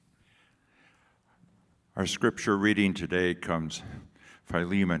Our scripture reading today comes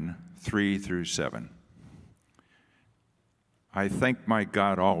Philemon 3 through 7. I thank my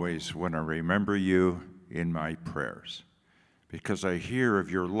God always when I remember you in my prayers, because I hear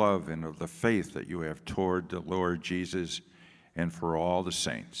of your love and of the faith that you have toward the Lord Jesus and for all the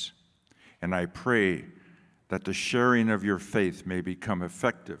saints. And I pray that the sharing of your faith may become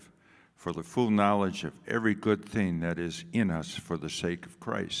effective for the full knowledge of every good thing that is in us for the sake of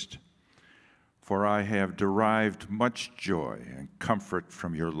Christ. For I have derived much joy and comfort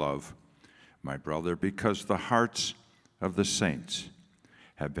from your love, my brother, because the hearts of the saints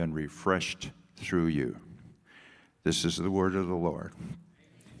have been refreshed through you. This is the word of the Lord.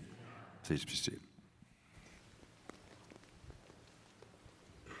 Please be seated.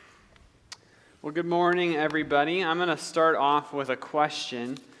 Well, good morning, everybody. I'm going to start off with a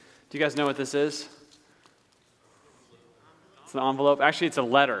question. Do you guys know what this is? It's an envelope. Actually, it's a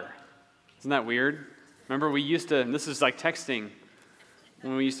letter. Isn't that weird? Remember, this is like texting,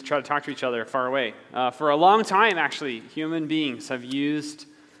 when we used to try to talk to each other far away. For a long time, actually, human beings have used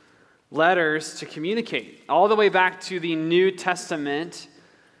letters to communicate. All the way back to the New Testament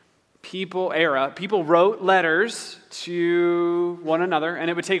people wrote letters to one another, and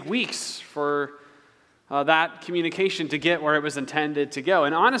it would take weeks for that communication to get where it was intended to go.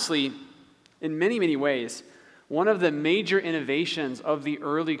 And honestly, in many, many ways, one of the major innovations of the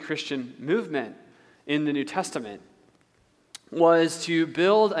early Christian movement in the New Testament was to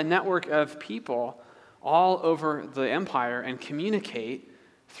build a network of people all over the empire and communicate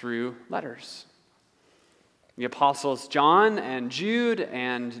through letters. The apostles John and Jude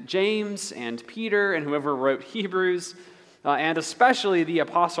and James and Peter and whoever wrote Hebrews, and especially the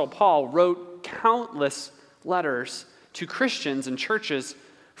apostle Paul, wrote countless letters to Christians and churches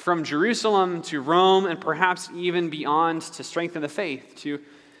from Jerusalem to Rome and perhaps even beyond to strengthen the faith, to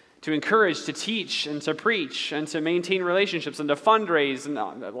encourage, to teach, and to preach, and to maintain relationships, and to fundraise,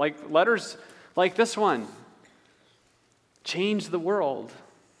 and like letters like this one change the world.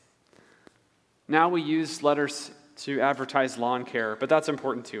 Now we use letters to advertise lawn care, but that's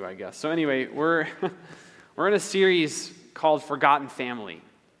important too, I guess. So anyway, we're in a series called Forgotten Family.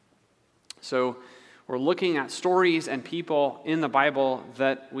 So we're looking at stories and people in the Bible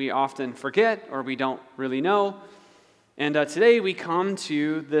that we often forget or we don't really know. And today we come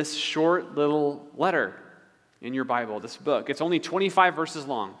to this short little letter in your Bible, this book. It's only 25 verses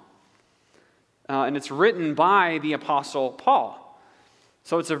long. And it's written by the Apostle Paul.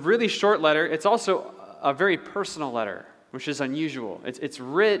 So it's a really short letter. It's also a very personal letter, which is unusual. It's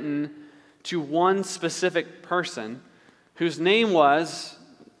written to one specific person whose name was,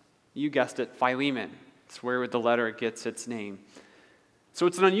 you guessed it, Philemon. It's where the letter gets its name. So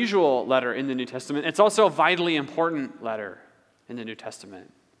it's an unusual letter in the New Testament. It's also a vitally important letter in the New Testament.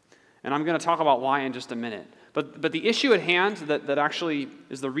 And I'm going to talk about why in just a minute. But the issue at hand that actually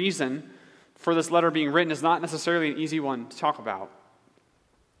is the reason for this letter being written is not necessarily an easy one to talk about.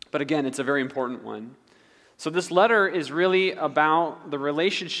 But again, it's a very important one. So this letter is really about the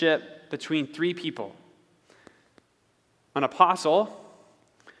relationship between three people: an apostle,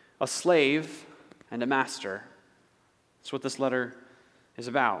 a slave, and a master. That's what this letter is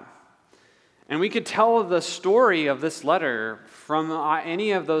about. And we could tell the story of this letter from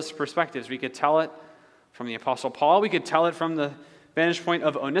any of those perspectives. We could tell it from the Apostle Paul. We could tell it from the vantage point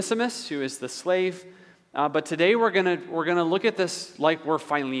of Onesimus, who is the slave. But today we're gonna look at this like we're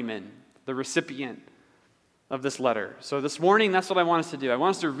Philemon, the recipient of this letter. So this morning, that's what I want us to do. I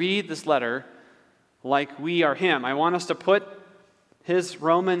want us to read this letter like we are him. I want us to put his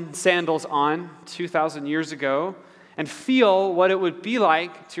Roman sandals on 2,000 years ago and feel what it would be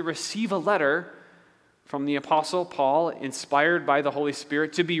like to receive a letter from the Apostle Paul, inspired by the Holy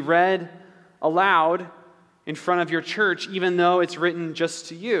Spirit, to be read aloud in front of your church, even though it's written just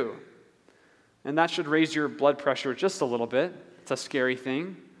to you. And that should raise your blood pressure just a little bit. It's a scary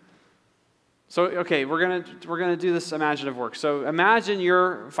thing. So, okay, we're gonna do this imaginative work. So imagine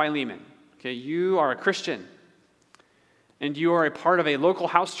you're Philemon. Okay, you are a Christian, and you are a part of a local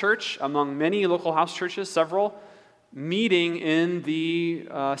house church among many local house churches, several, meeting in the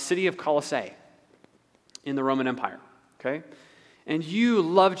city of Colossae in the Roman Empire. Okay, and you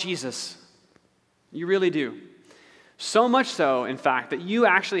love Jesus. You really do. So much so, in fact, that you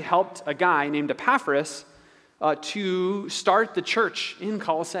actually helped a guy named Epaphras to start the church in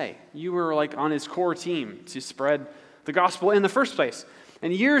Colossae. You were like on his core team to spread the gospel in the first place.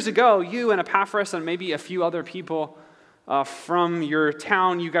 And years ago, you and Epaphras and maybe a few other people from your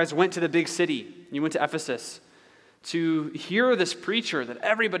town, you guys went to the big city. You went to Ephesus to hear this preacher that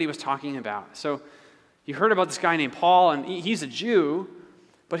everybody was talking about. So you heard about this guy named Paul, and he's a Jew,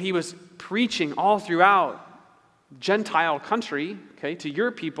 but he was preaching all throughout Gentile country, okay, to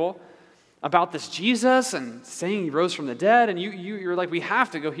your people about this Jesus and saying he rose from the dead. And you're like, we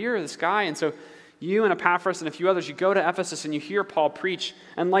have to go hear this guy. And so you and Epaphras and a few others, you go to Ephesus and you hear Paul preach.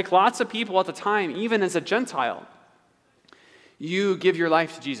 And like lots of people at the time, even as a Gentile, you give your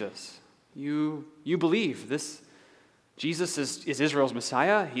life to Jesus. You believe this Jesus is Israel's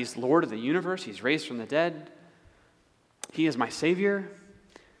Messiah. He's Lord of the universe. He's raised from the dead. He is my Savior.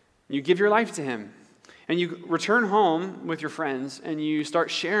 You give your life to him. And you return home with your friends and you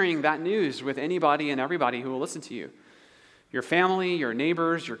start sharing that news with anybody and everybody who will listen to you. Your family, your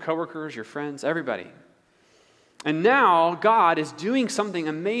neighbors, your coworkers, your friends, everybody. And now God is doing something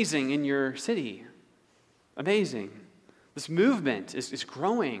amazing in your city. Amazing. This movement is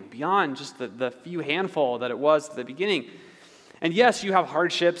growing beyond just the few handful that it was at the beginning. And yes, you have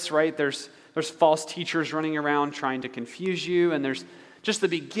hardships, right? There's false teachers running around trying to confuse you, and there's just the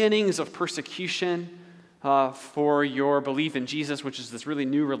beginnings of persecution for your belief in Jesus, which is this really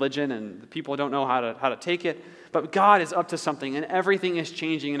new religion, and the people don't know how to take it. But God is up to something, and everything is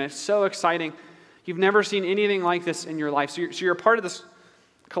changing, and it's so exciting. You've never seen anything like this in your life. So you're a part of this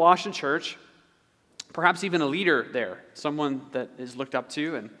Colossian church, perhaps even a leader there, someone that is looked up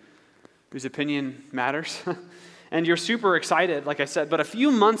to and whose opinion matters. And you're super excited, like I said. But a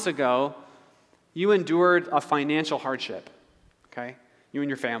few months ago, you endured a financial hardship, okay? You and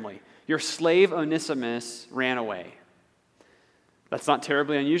your family. Your slave Onesimus ran away. That's not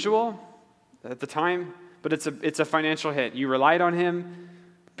terribly unusual at the time, but it's a financial hit. You relied on him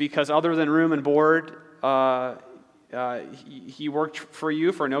because other than room and board, he worked for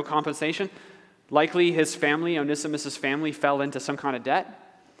you for no compensation. Likely his family, Onesimus' family, fell into some kind of debt.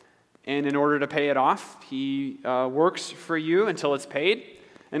 And in order to pay it off, he works for you until it's paid.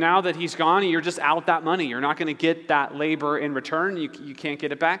 And now that he's gone, you're just out that money. You're not going to get that labor in return. You can't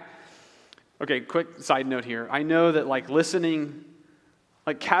get it back. Okay, quick side note here. I know that listening,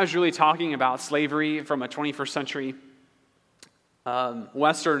 casually talking about slavery from a 21st century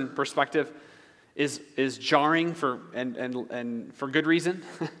Western perspective is jarring and for good reason.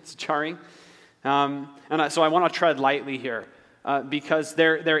 It's jarring. So I want to tread lightly here because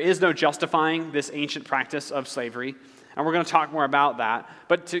there is no justifying this ancient practice of slavery. And we're going to talk more about that.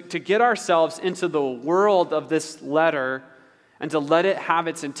 But to get ourselves into the world of this letter and to let it have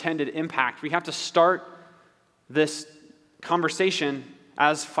its intended impact, we have to start this conversation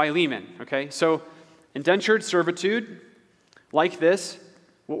as Philemon, okay? So indentured servitude, like this,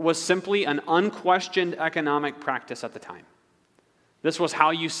 was simply an unquestioned economic practice at the time. This was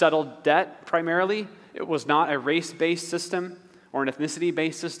how you settled debt primarily. It was not a race-based system or an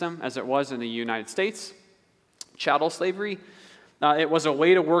ethnicity-based system as it was in the United States. Chattel slavery, it was a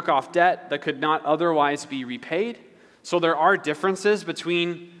way to work off debt that could not otherwise be repaid. So there are differences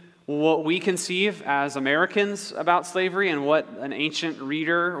between what we conceive as Americans about slavery and what an ancient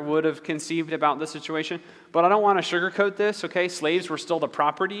reader would have conceived about this situation. But I don't want to sugarcoat this, okay? Slaves were still the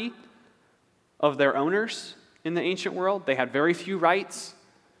property of their owners in the ancient world. They had very few rights,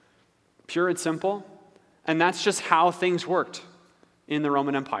 pure and simple. And that's just how things worked in the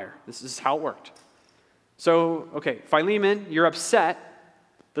Roman Empire. This is how it worked. So, okay, Philemon, you're upset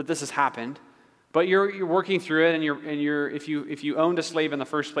that this has happened, but you're working through it, and if you owned a slave in the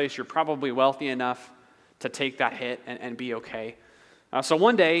first place, you're probably wealthy enough to take that hit and be okay. So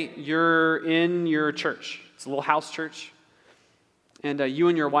one day, you're in your church. It's a little house church, and you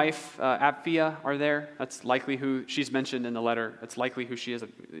and your wife, Apphia, are there. That's likely who she's mentioned in the letter. It's likely who she is,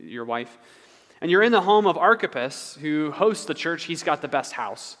 your wife. And you're in the home of Archippus, who hosts the church. He's got the best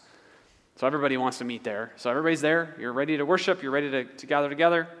house. So everybody wants to meet there. So everybody's there. You're ready to worship. You're ready to gather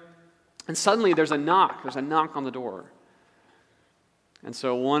together. And suddenly there's a knock. There's a knock on the door. And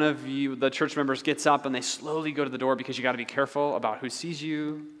so one of you, the church members, gets up and they slowly go to the door because you got to be careful about who sees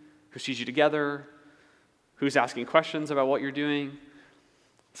you together, who's asking questions about what you're doing.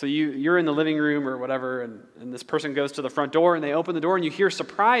 So you're in the living room or whatever, and this person goes to the front door and they open the door and you hear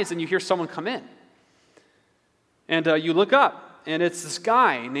surprise and you hear someone come in. And you look up. And it's this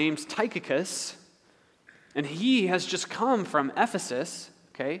guy named Tychicus, and he has just come from Ephesus,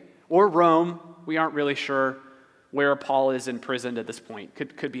 okay, or Rome. We aren't really sure where Paul is imprisoned at this point.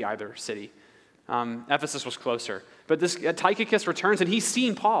 Could be either city. Ephesus was closer. But this Tychicus returns, and he's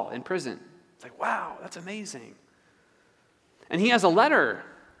seen Paul in prison. It's like, wow, that's amazing. And he has a letter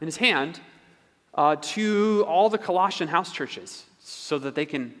in his hand to all the Colossian house churches so that they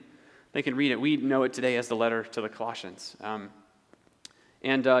can read it. We know it today as the letter to the Colossians.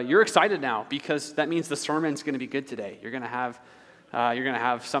 And you're excited now because that means the sermon's going to be good today. You're going to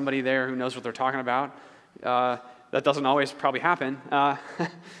have somebody there who knows what they're talking about. That doesn't always probably happen.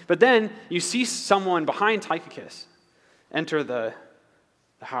 But then you see someone behind Tychicus enter the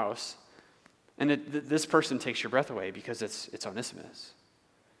house, and this person takes your breath away because it's Onesimus.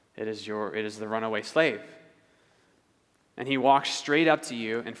 It is the runaway slave. And he walks straight up to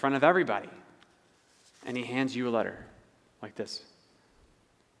you in front of everybody, and he hands you a letter like this.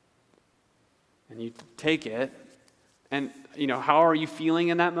 And you take it, and how are you feeling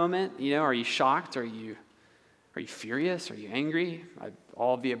in that moment? Are you shocked? Are you furious? Are you angry?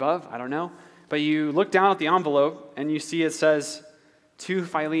 All of the above? I don't know. But you look down at the envelope, and you see it says, "To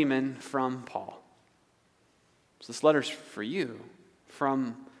Philemon from Paul." So this letter's for you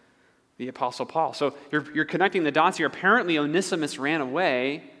from the Apostle Paul. So you're connecting the dots here. Apparently Onesimus ran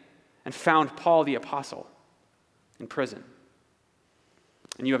away and found Paul the Apostle in prison.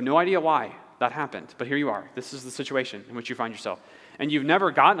 And you have no idea why that happened. But here you are. This is the situation in which you find yourself. And you've never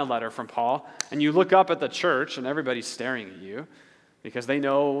gotten a letter from Paul. And you look up at the church and everybody's staring at you because they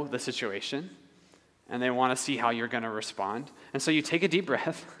know the situation and they want to see how you're going to respond. And so you take a deep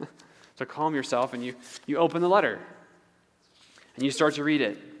breath to calm yourself, and you open the letter and you start to read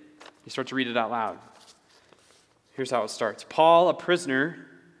it. You start to read it out loud. Here's how it starts. Paul, a prisoner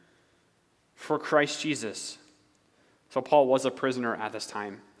for Christ Jesus. So Paul was a prisoner at this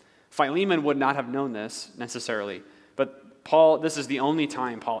time. Philemon would not have known this necessarily, but Paul, this is the only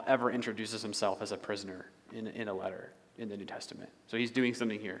time Paul ever introduces himself as a prisoner in a letter in the New Testament. So he's doing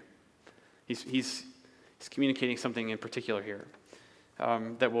something here. He's communicating something in particular here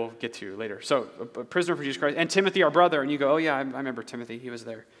that we'll get to later. So a prisoner for Jesus Christ, and Timothy, our brother. And you go, oh yeah, I remember Timothy. He was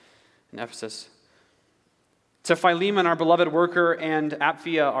there in Ephesus. To Philemon, our beloved worker, and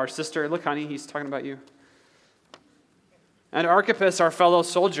Apphia, our sister. Look, honey, he's talking about you. And Archippus, our fellow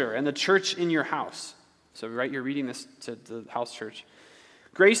soldier, and the church in your house. So, right, you're reading this to the house church.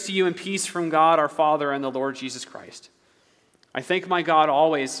 Grace to you and peace from God, our Father, and the Lord Jesus Christ. I thank my God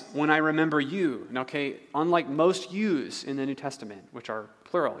always when I remember you. And okay, unlike most yous in the New Testament, which are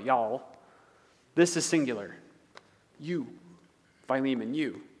plural, y'all, this is singular. You, Philemon,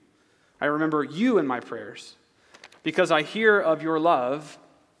 you. I remember you in my prayers, because I hear of your love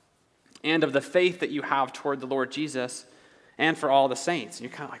and of the faith that you have toward the Lord Jesus and for all the saints. And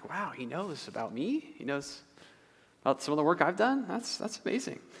you're kind of like, wow, he knows about me? He knows about some of the work I've done? That's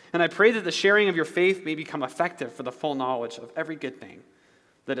amazing. And I pray that the sharing of your faith may become effective for the full knowledge of every good thing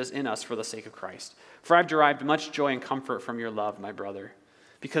that is in us for the sake of Christ. For I've derived much joy and comfort from your love, my brother,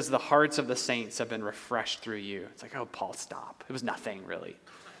 because the hearts of the saints have been refreshed through you. It's like, oh, Paul, stop. It was nothing, really.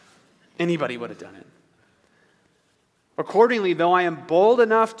 Anybody would have done it. Accordingly, though I am bold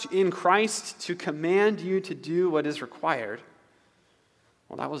enough in Christ to command you to do what is required.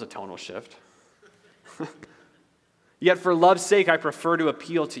 Well, that was a tonal shift. Yet for love's sake, I prefer to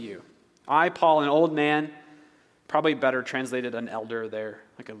appeal to you. I, Paul, an old man, probably better translated an elder there,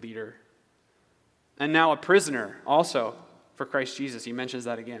 like a leader. And now a prisoner also for Christ Jesus. He mentions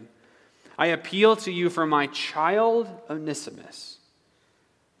that again. I appeal to you for my child Onesimus,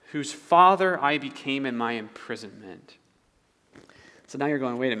 whose father I became in my imprisonment. So now you're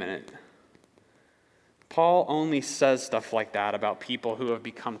going, wait a minute. Paul only says stuff like that about people who have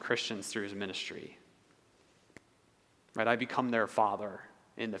become Christians through his ministry. Right? I become their father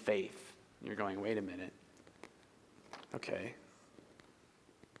in the faith. And you're going, wait a minute. Okay.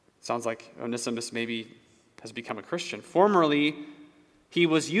 Sounds like Onesimus maybe has become a Christian. Formerly, he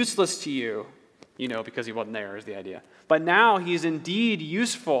was useless to you, because he wasn't there is the idea. But now he's indeed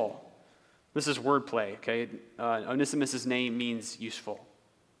useful. This is wordplay, okay? Onesimus' name means useful.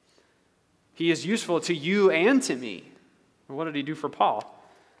 He is useful to you and to me. What did he do for Paul?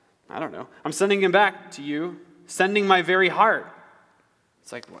 I don't know. I'm sending him back to you, sending my very heart.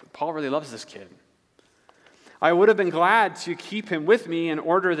 It's like, Paul really loves this kid. I would have been glad to keep him with me in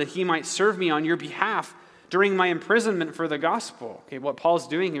order that he might serve me on your behalf during my imprisonment for the gospel. Okay, what Paul's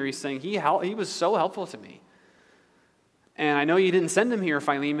doing here, he's saying he was so helpful to me. And I know you didn't send him here,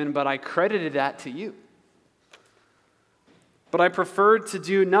 Philemon, but I credited that to you. But I preferred to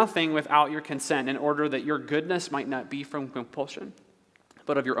do nothing without your consent in order that your goodness might not be from compulsion,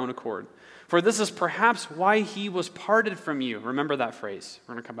 but of your own accord. For this is perhaps why he was parted from you. Remember that phrase.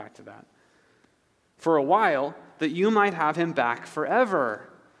 We're going to come back to that. For a while, that you might have him back forever,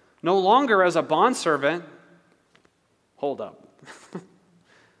 no longer as a bondservant. Hold up.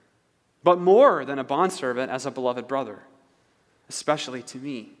 But more than a bondservant, as a beloved brother, especially to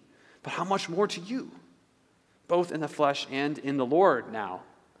me. But how much more to you, both in the flesh and in the Lord now.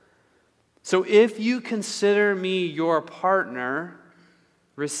 So if you consider me your partner,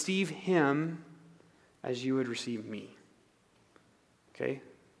 receive him as you would receive me. Okay?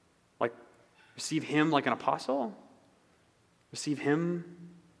 Like, Receive him like an apostle? Receive him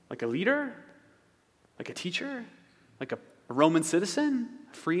like a leader? Like a teacher? Like a Roman citizen?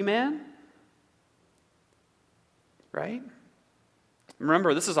 A free man? Right?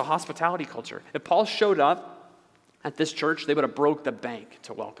 Remember, this is a hospitality culture. If Paul showed up at this church, they would have broke the bank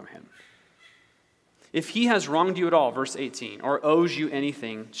to welcome him. If he has wronged you at all, verse 18, or owes you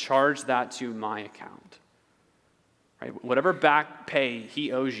anything, charge that to my account. Right? Whatever back pay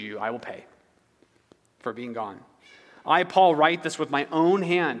he owes you, I will pay for being gone. I, Paul, write this with my own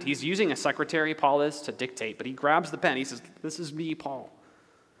hand. He's using a secretary, Paul is, to dictate, but he grabs the pen. He says, this is me, Paul.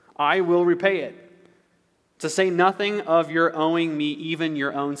 I will repay it. To say nothing of your owing me even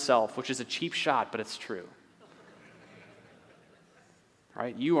your own self, which is a cheap shot, but it's true.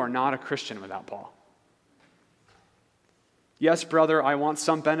 Right? You are not a Christian without Paul. Yes, brother, I want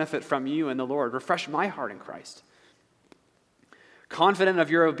some benefit from you in the Lord. Refresh my heart in Christ. Confident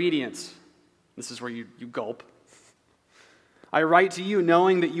of your obedience. This is where you gulp. I write to you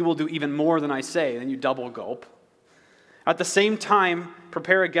knowing that you will do even more than I say. Then you double gulp. At the same time,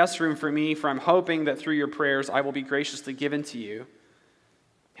 prepare a guest room for me, for I'm hoping that through your prayers I will be graciously given to you.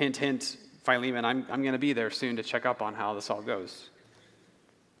 Hint, hint, Philemon, I'm going to be there soon to check up on how this all goes.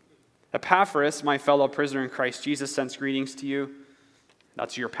 Epaphras, my fellow prisoner in Christ Jesus, sends greetings to you.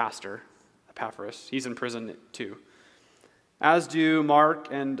 That's your pastor, Epaphras. He's in prison too. As do Mark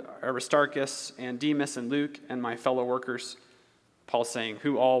and Aristarchus and Demas and Luke and my fellow workers. Paul's saying,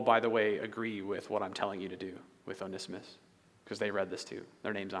 who all, by the way, agree with what I'm telling you to do with Onesimus, because they read this too.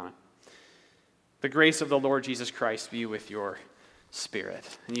 Their name's on it. The grace of the Lord Jesus Christ be with your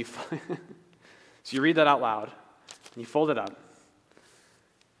spirit. And you, so you read that out loud, and you fold it up,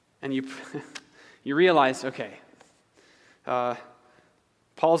 and you realize, okay,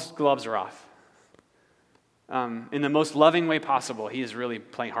 Paul's gloves are off. In the most loving way possible, he is really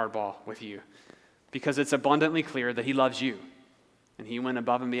playing hardball with you, because it's abundantly clear that he loves you, and he went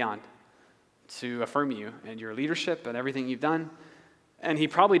above and beyond to affirm you and your leadership and everything you've done. And he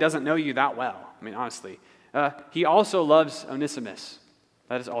probably doesn't know you that well. I mean, honestly. He also loves Onesimus.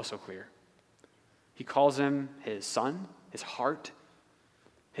 That is also clear. He calls him his son, his heart,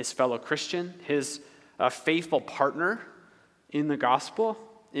 his fellow Christian, his faithful partner in the gospel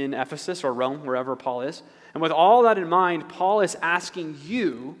in Ephesus or Rome, wherever Paul is. And with all that in mind, Paul is asking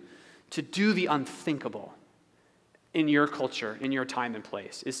you to do the unthinkable in your culture, in your time and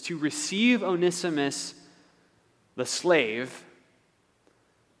place, is to receive Onesimus, the slave,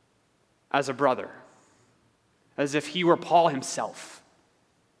 as a brother, as if he were Paul himself.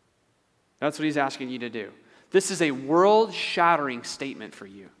 That's what he's asking you to do. This is a world-shattering statement for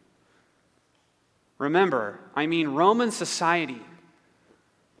you. Remember, Roman society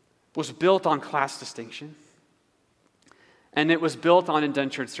was built on class distinction, and it was built on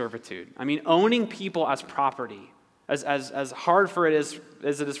indentured servitude. Owning people as property, as hard for it is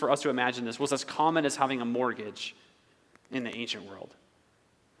as it is for us to imagine this, was as common as having a mortgage in the ancient world.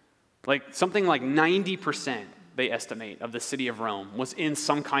 Something like 90%, they estimate, of the city of Rome was in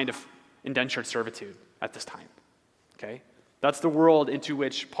some kind of indentured servitude at this time. Okay? That's the world into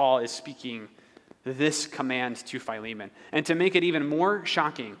which Paul is speaking this command to Philemon. And to make it even more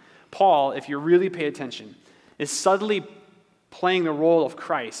shocking, Paul, if you really pay attention, is subtly playing the role of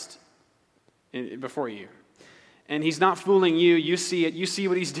Christ before you. And he's not fooling you. You see it. You see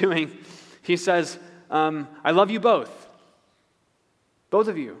what he's doing. He says, I love you both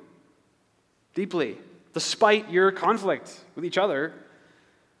of you, deeply, despite your conflict with each other.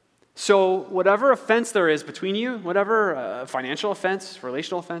 So whatever offense there is between you, whatever financial offense,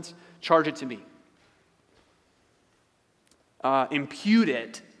 relational offense, charge it to me. Impute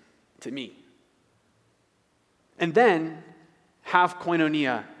it to me. And then have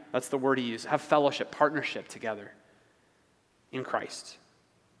koinonia, that's the word he used, have fellowship, partnership together in Christ.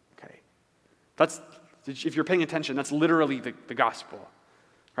 Okay. That's, if you're paying attention, that's literally the gospel,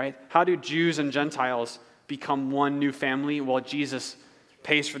 right? How do Jews and Gentiles become one new family? Well, Jesus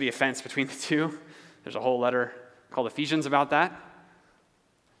pays for the offense between the two. There's a whole letter called Ephesians about that.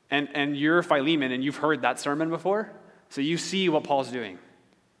 And you're Philemon, and you've heard that sermon before, so you see what Paul's doing.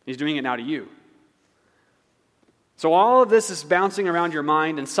 He's doing it now to you. So all of this is bouncing around your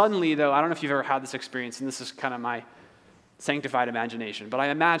mind, and suddenly, though, I don't know if you've ever had this experience, and this is kind of my sanctified imagination, but I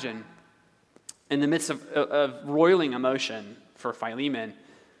imagine in the midst of roiling emotion for Philemon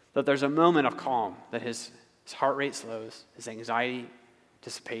that there's a moment of calm, that his heart rate slows, his anxiety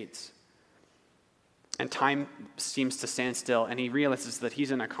dissipates, and time seems to stand still, and he realizes that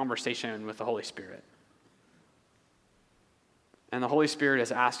he's in a conversation with the Holy Spirit. And the Holy Spirit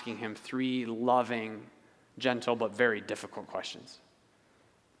is asking him 3 loving, gentle, but very difficult questions.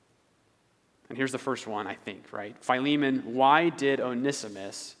 And here's the first one, I think, right? Philemon, why did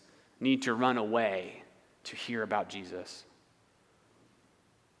Onesimus need to run away to hear about Jesus?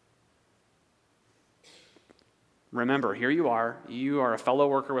 Remember, here you are a fellow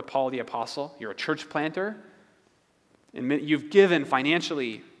worker with Paul the Apostle, you're a church planter, and you've given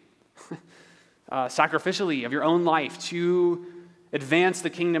financially, sacrificially of your own life to advance the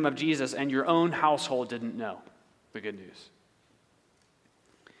kingdom of Jesus, and your own household didn't know the good news.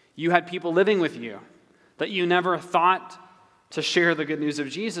 You had people living with you that you never thought to share the good news of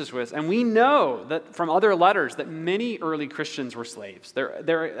Jesus with. And we know that from other letters that many early Christians were slaves.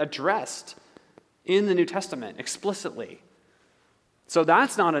 They're addressed in the New Testament explicitly. So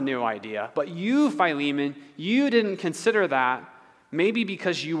that's not a new idea. But you, Philemon, you didn't consider that, maybe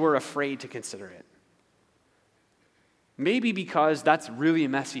because you were afraid to consider it. Maybe because that's really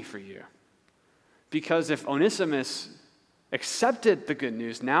messy for you. Because if Onesimus accepted the good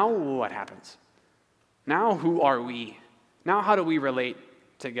news, now what happens? Now who are we? Now how do we relate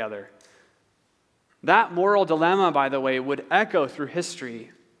together? That moral dilemma, by the way, would echo through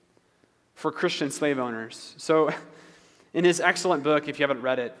history for Christian slave owners. So in his excellent book, if you haven't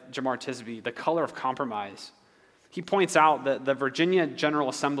read it, Jemar Tisby, The Color of Compromise, he points out that the Virginia General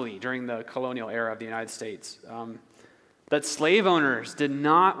Assembly during the colonial era of the United States, that slave owners did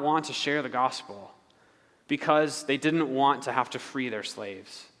not want to share the gospel because they didn't want to have to free their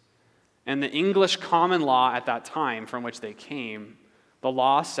slaves. And the English common law at that time from which they came, the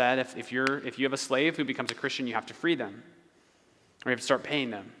law said if you have a slave who becomes a Christian, you have to free them, or you have to start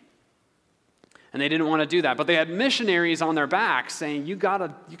paying them. And they didn't want to do that. But they had missionaries on their backs saying, you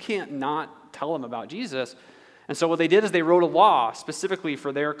can't not tell them about Jesus. And so what they did is they wrote a law specifically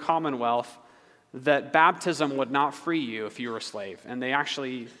for their commonwealth that baptism would not free you if you were a slave. And we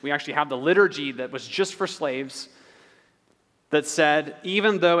actually have the liturgy that was just for slaves that said,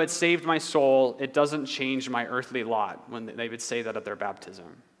 even though it saved my soul, it doesn't change my earthly lot, when they would say that at their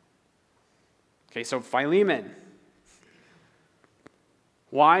baptism. Okay, so Philemon,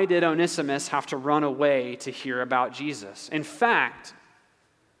 why did Onesimus have to run away to hear about Jesus? In fact,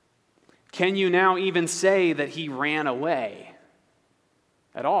 can you now even say that he ran away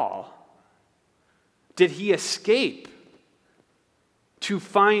at all? Did he escape to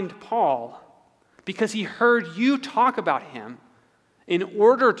find Paul because he heard you talk about him in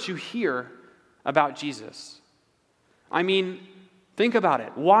order to hear about Jesus? I mean, think about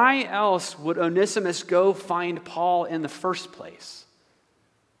it. Why else would Onesimus go find Paul in the first place?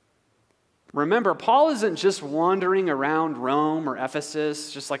 Remember, Paul isn't just wandering around Rome or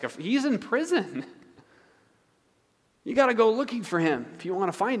Ephesus, he's in prison. You got to go looking for him if you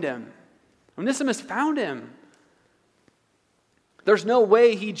want to find him. Onesimus found him. There's no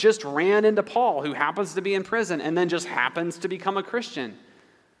way he just ran into Paul, who happens to be in prison, and then just happens to become a Christian.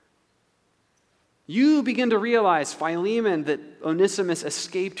 You begin to realize, Philemon, that Onesimus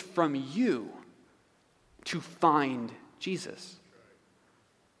escaped from you to find Jesus.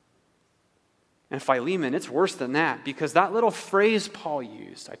 And Philemon, it's worse than that, because that little phrase Paul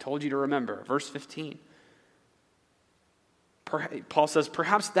used, I told you to remember, verse 15. Paul says,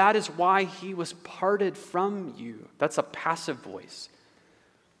 perhaps that is why he was parted from you. That's a passive voice.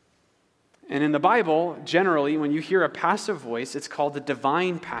 And in the Bible, generally, when you hear a passive voice, it's called the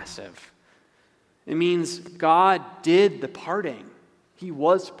divine passive. It means God did the parting. He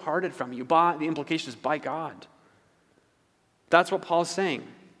was parted from you. The implication is by God. That's what Paul's saying.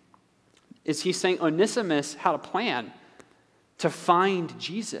 He's saying Onesimus had a plan to find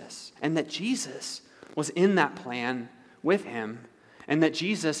Jesus, and that Jesus was in that plan with him, and that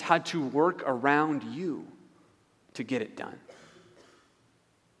Jesus had to work around you to get it done.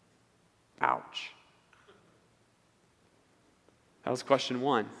 Ouch. That was question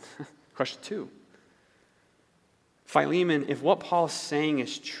one. Question two. Philemon, if what Paul's saying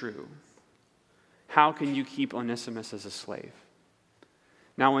is true, how can you keep Onesimus as a slave?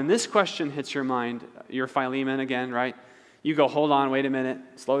 Now, when this question hits your mind, you're Philemon again, right? You go, hold on, wait a minute,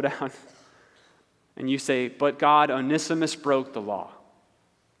 slow down. And you say, but God, Onesimus broke the law.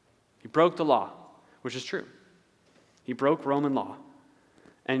 He broke the law, which is true. He broke Roman law.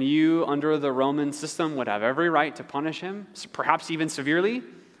 And you, under the Roman system, would have every right to punish him, perhaps even severely,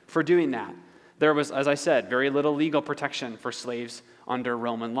 for doing that. There was, as I said, very little legal protection for slaves under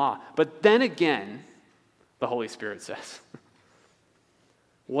Roman law. But then again, the Holy Spirit says,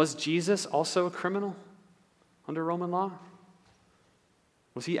 was Jesus also a criminal under Roman law?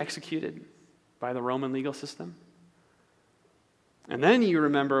 Was he executed by the Roman legal system? And then you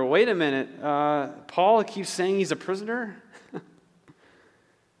remember, wait a minute, Paul keeps saying he's a prisoner.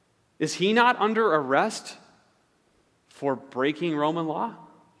 Is he not under arrest for breaking Roman law?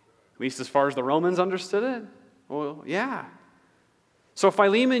 least as far as the Romans understood it? Well, yeah. So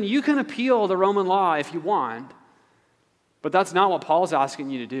Philemon, you can appeal the Roman law if you want, but that's not what Paul's asking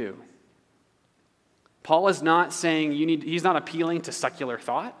you to do. Paul is not saying he's not appealing to secular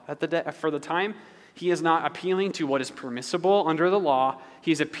thought for the time. He is not appealing to what is permissible under the law.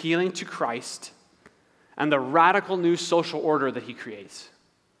 He's appealing to Christ and the radical new social order that he creates.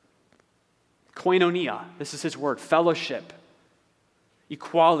 Koinonia, this is his word, fellowship,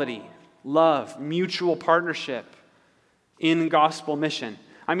 equality, love, mutual partnership in gospel mission.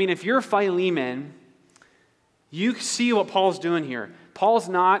 I mean, if you're Philemon, you see what Paul's doing here. Paul's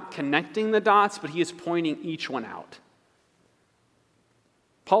not connecting the dots, but he is pointing each one out.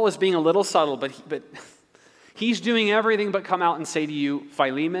 Paul is being a little subtle, but he's doing everything but come out and say to you,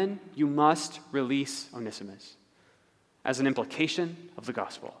 Philemon, you must release Onesimus as an implication of the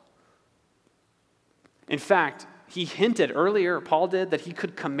gospel. In fact, he hinted earlier, Paul did, that he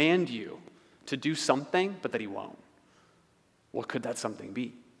could command you to do something, but that he won't. What could that something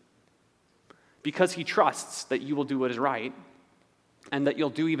be? Because he trusts that you will do what is right and that you'll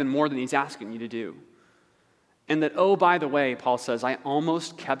do even more than he's asking you to do. And that, oh, by the way, Paul says, I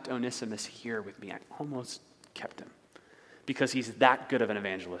almost kept Onesimus here with me. I almost kept him because he's that good of an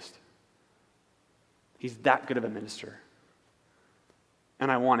evangelist. He's that good of a minister. And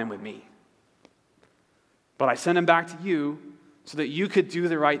I want him with me. But I sent him back to you so that you could do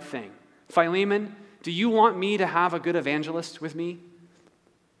the right thing. Philemon, do you want me to have a good evangelist with me?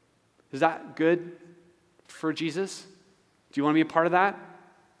 Is that good for Jesus? Do you want to be a part of that?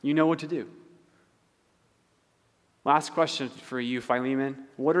 You know what to do. Last question for you, Philemon.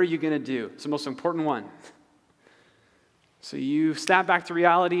 What are you going to do? It's the most important one. So you snap back to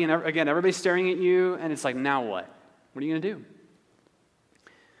reality, and again, everybody's staring at you, and it's like, now what? What are you going to do?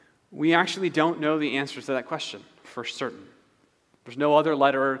 We actually don't know the answers to that question for certain. There's no other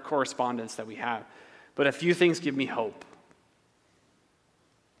letter or correspondence that we have. But a few things give me hope.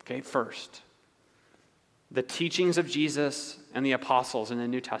 Okay, first, the teachings of Jesus and the apostles in the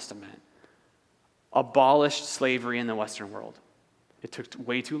New Testament abolished slavery in the Western world. It took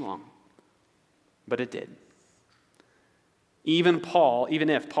way too long, but it did. Even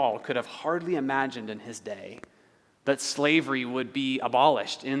if Paul could have hardly imagined in his day that slavery would be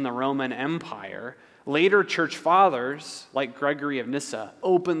abolished in the Roman Empire, later church fathers, like Gregory of Nyssa,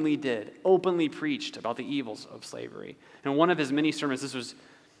 openly preached about the evils of slavery. In one of his many sermons, this was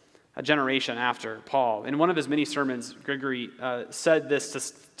a generation after Paul, in one of his many sermons, Gregory said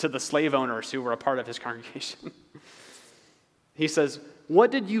this to the slave owners who were a part of his congregation. He says,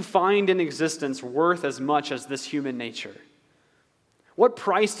 "What did you find in existence worth as much as this human nature? What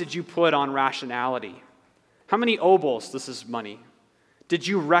price did you put on rationality? How many obols," this is money, "did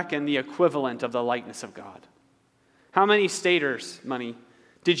you reckon the equivalent of the likeness of God? How many staters, money,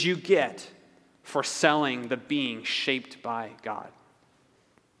 did you get for selling the being shaped by God?"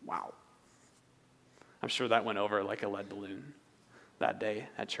 Wow. I'm sure that went over like a lead balloon that day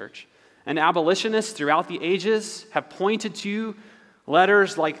at church. And abolitionists throughout the ages have pointed to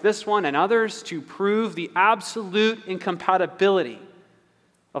letters like this one and others to prove the absolute incompatibility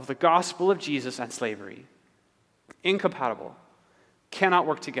of the gospel of Jesus and slavery. Incompatible. Cannot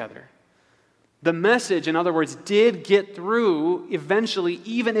work together. The message, in other words, did get through eventually,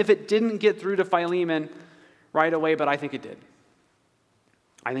 even if it didn't get through to Philemon right away, but I think it did.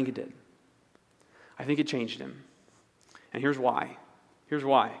 I think it did. I think it changed him. And here's why. Here's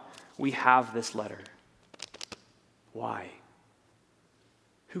why. We have this letter. Why?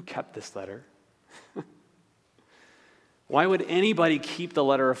 Who kept this letter? Why would anybody keep the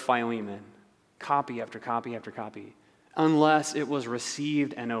letter of Philemon, copy after copy after copy, unless it was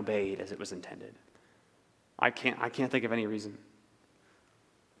received and obeyed as it was intended? I can't think of any reason.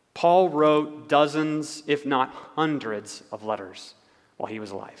 Paul wrote dozens, if not hundreds, of letters while he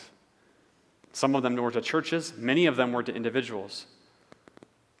was alive. Some of them were to churches, many of them were to individuals.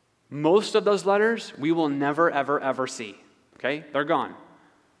 Most of those letters we will never, ever, ever see. Okay? They're gone.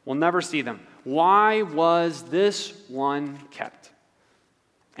 We'll never see them. Why was this one kept?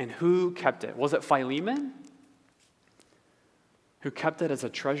 And who kept it? Was it Philemon? Who kept it as a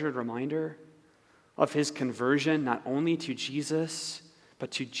treasured reminder of his conversion not only to Jesus, but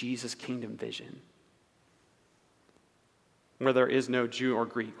to Jesus' kingdom vision. Where there is no Jew or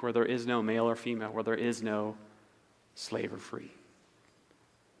Greek, where there is no male or female, where there is no slave or free.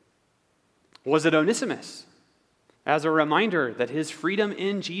 Was it Onesimus? As a reminder that his freedom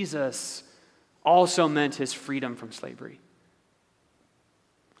in Jesus also meant his freedom from slavery.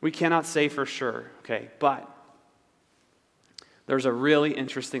 We cannot say for sure, okay, but there's a really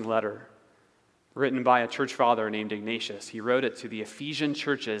interesting letter written by a church father named Ignatius. He wrote it to the Ephesian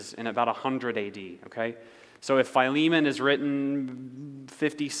churches in about 100 AD, okay? So if Philemon is written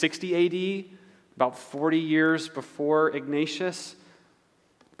 50, 60 AD, about 40 years before Ignatius,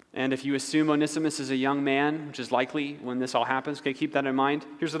 and if you assume Onesimus is a young man, which is likely when this all happens, okay, keep that in mind.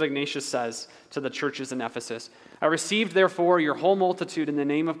 Here's what Ignatius says to the churches in Ephesus. I received, therefore, your whole multitude in the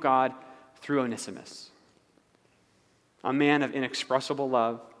name of God through Onesimus, a man of inexpressible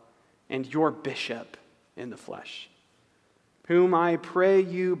love, and your bishop in the flesh, whom I pray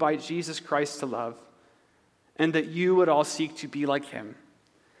you by Jesus Christ to love, and that you would all seek to be like him.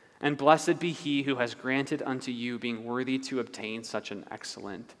 And blessed be he who has granted unto you being worthy to obtain such an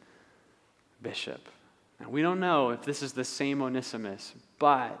excellent bishop. Now, we don't know if this is the same Onesimus,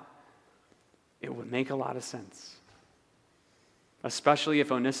 but it would make a lot of sense, especially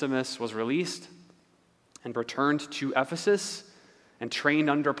if Onesimus was released and returned to Ephesus and trained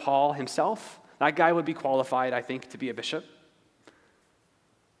under Paul himself. That guy would be qualified, I think, to be a bishop.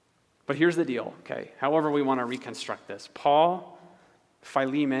 But here's the deal, okay? However we want to reconstruct this. Paul,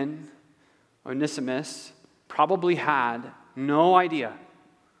 Philemon, Onesimus probably had no idea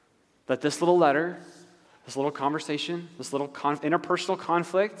that this little letter, this little conversation, this little interpersonal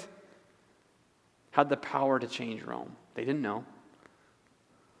conflict had the power to change Rome. They didn't know.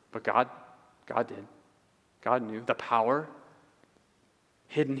 But God did. God knew the power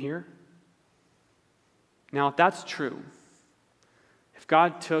hidden here. Now, if that's true, if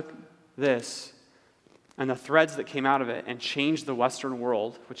God took this and the threads that came out of it and changed the Western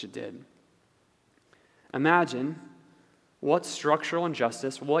world, which it did, imagine what structural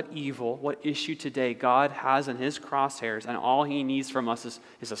injustice, what evil, what issue today God has in his crosshairs, and all he needs from us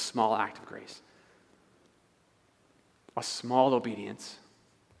is a small act of grace, a small obedience,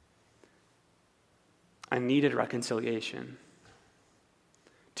 a needed reconciliation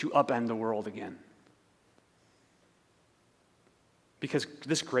to upend the world again. Because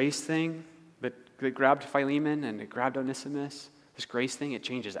this grace thing that grabbed Philemon and it grabbed Onesimus, this grace thing, it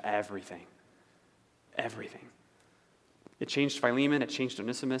changes everything. Everything. It changed Philemon, it changed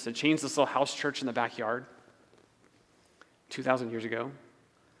Onesimus, it changed this little house church in the backyard 2,000 years ago.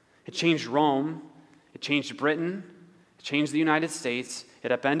 It changed Rome, it changed Britain, it changed the United States,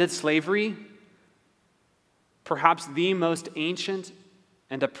 it upended slavery, perhaps the most ancient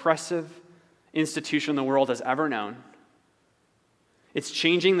and oppressive institution the world has ever known. It's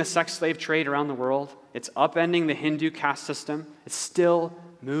changing the sex slave trade around the world. It's upending the Hindu caste system. It's still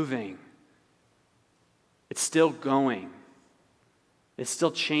moving. It's still going. It's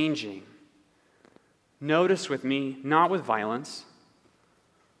still changing. Notice with me, not with violence,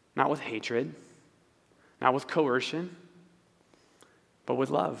 not with hatred, not with coercion, but with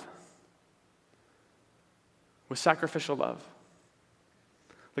love. With sacrificial love.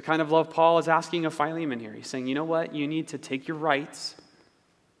 The kind of love Paul is asking of Philemon here. He's saying, you know what? You need to take your rights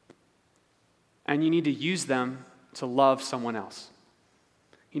and you need to use them to love someone else.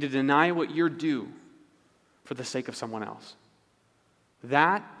 You need to deny what you're due for the sake of someone else.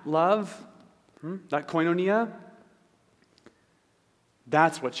 That love, that koinonia,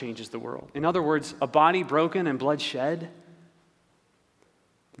 that's what changes the world. In other words, a body broken and blood shed,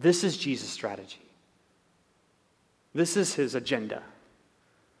 this is Jesus' strategy. This is his agenda.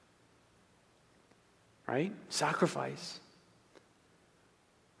 Right? Sacrifice.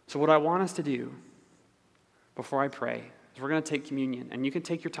 So what I want us to do before I pray is we're going to take communion. And you can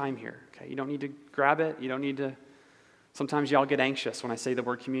take your time here. Okay? You don't need to grab it. You don't need to. Sometimes y'all get anxious when I say the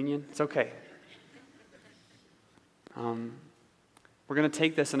word communion. It's okay. We're going to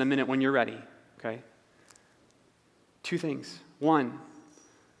take this in a minute when you're ready. Okay? Two things. One,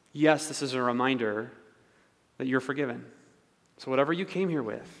 yes, this is a reminder that you're forgiven. So whatever you came here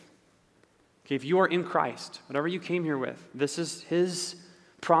with, okay, if you are in Christ, whatever you came here with, this is his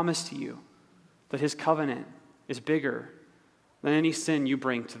promise to you that his covenant is bigger than any sin you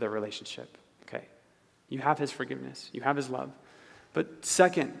bring to the relationship. Okay, you have his forgiveness. You have his love. But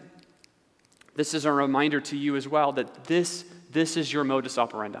second, this is a reminder to you as well that this is your modus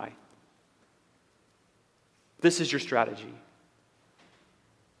operandi. This is your strategy.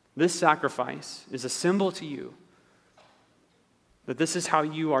 This sacrifice is a symbol to you that this is how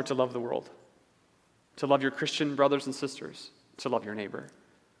you are to love the world, to love your Christian brothers and sisters, to love your neighbor.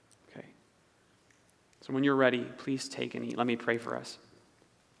 Okay. So when you're ready, please take and eat. Let me pray for us.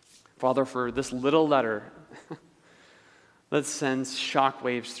 Father, for this little letter that sends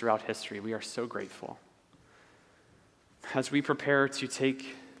shockwaves throughout history, we are so grateful. As we prepare to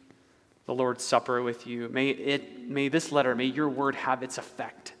take the Lord's Supper with you, may this letter, may your word have its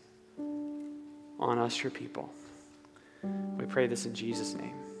effect on us, your people. We pray this in Jesus'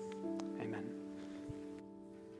 name.